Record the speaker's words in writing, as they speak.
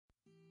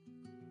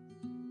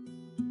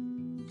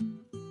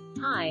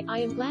Hi, I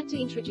am glad to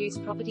introduce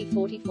property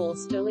 44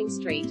 Stirling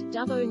Street,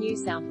 Dubbo, New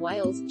South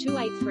Wales,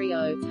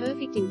 2830.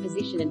 Perfect in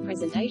position and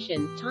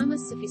presentation,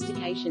 timeless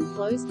sophistication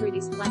flows through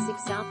this classic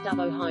South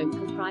Dubbo home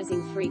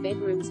comprising 3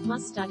 bedrooms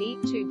plus study,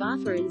 2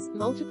 bathrooms,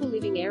 multiple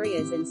living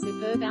areas and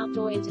superb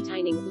outdoor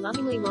entertaining,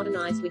 lovingly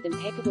modernized with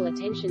impeccable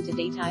attention to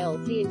detail.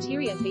 The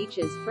interior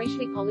features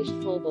freshly polished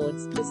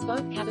floorboards,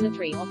 bespoke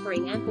cabinetry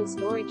offering ample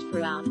storage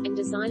throughout, and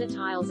designer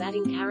tiles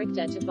adding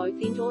character to both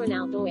indoor and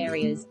outdoor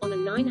areas. On a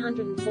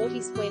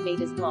 940 square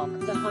meters block,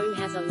 the home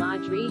has a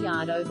large rear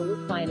yard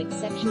overlooked by an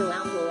exceptional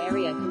outdoor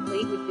area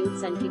complete with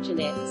built-in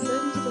kitchenette,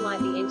 certain to delight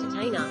the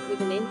entertainer.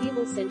 With an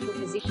enviable central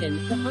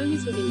position, the home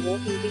is within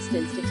walking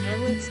distance to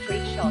Tamworth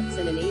Street shops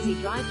and an easy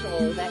drive to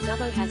all that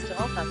Dubbo has to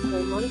offer.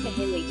 Call Monica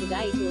Henley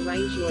today to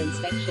arrange your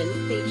inspection.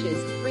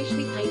 Features: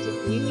 freshly painted,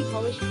 newly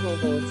polished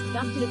floorboards,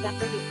 ducted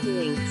evaporative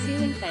cooling,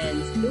 ceiling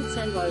fans,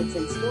 built-in robes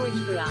and storage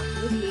throughout,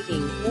 wood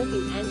heating,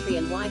 walk-in pantry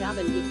and wide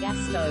oven with gas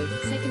stove,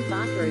 second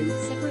bathroom,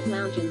 separate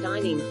lounge and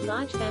dining,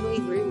 large family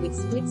room with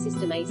split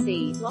system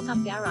AC, lock-up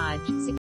garage,